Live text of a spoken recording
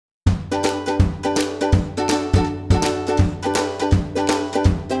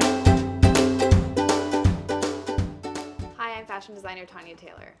designer Tanya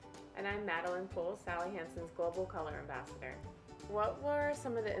Taylor. And I'm Madeline Poole, Sally Hansen's Global Color Ambassador. What were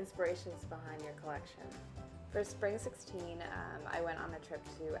some of the inspirations behind your collection? For spring 16, I went on a trip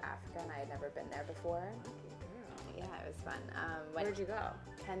to Africa and I had never been there before. Yeah, it was fun. Where'd you go?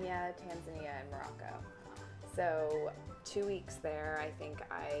 Kenya, Tanzania, and Morocco. So 2 weeks there, I think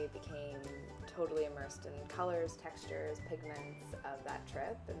I became totally immersed in colors, textures, pigments of that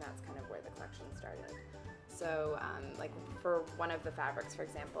trip, and that's kind of where the collection started. So like for one of the fabrics, for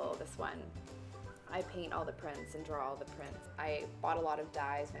example, this one, I paint all the prints and draw all the prints. I bought a lot of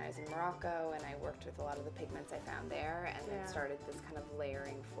dyes when I was in Morocco, and I worked with a lot of the pigments I found there, and then started this kind of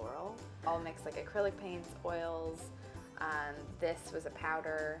layering floral. I'll mix like acrylic paints, oils, this was a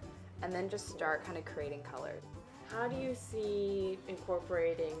powder, and then just start kind of creating colors. How do you see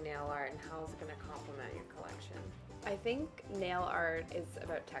incorporating nail art, and how is it going to complement your collection? I think nail art is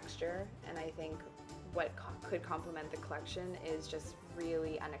about texture, and I think what could complement the collection is just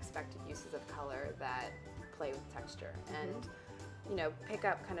really unexpected uses of color that play with texture. And you know, pick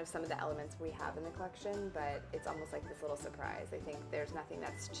up kind of some of the elements we have in the collection, but it's almost like this little surprise. I think there's nothing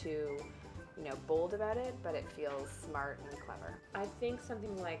that's too, you know, bold about it, but it feels smart and clever. I think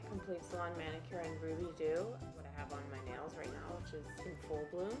something like Complete Salon Manicure and Ruby Do, what I have on my nails right now, which is in full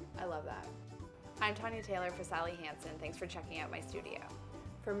bloom. I love that. I'm Tanya Taylor for Sally Hansen. Thanks for checking out my studio.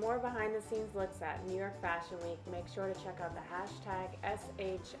 For more behind the scenes looks at New York Fashion Week, make sure to check out the hashtag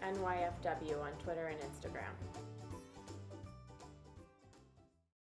 #SHNYFW on Twitter and Instagram.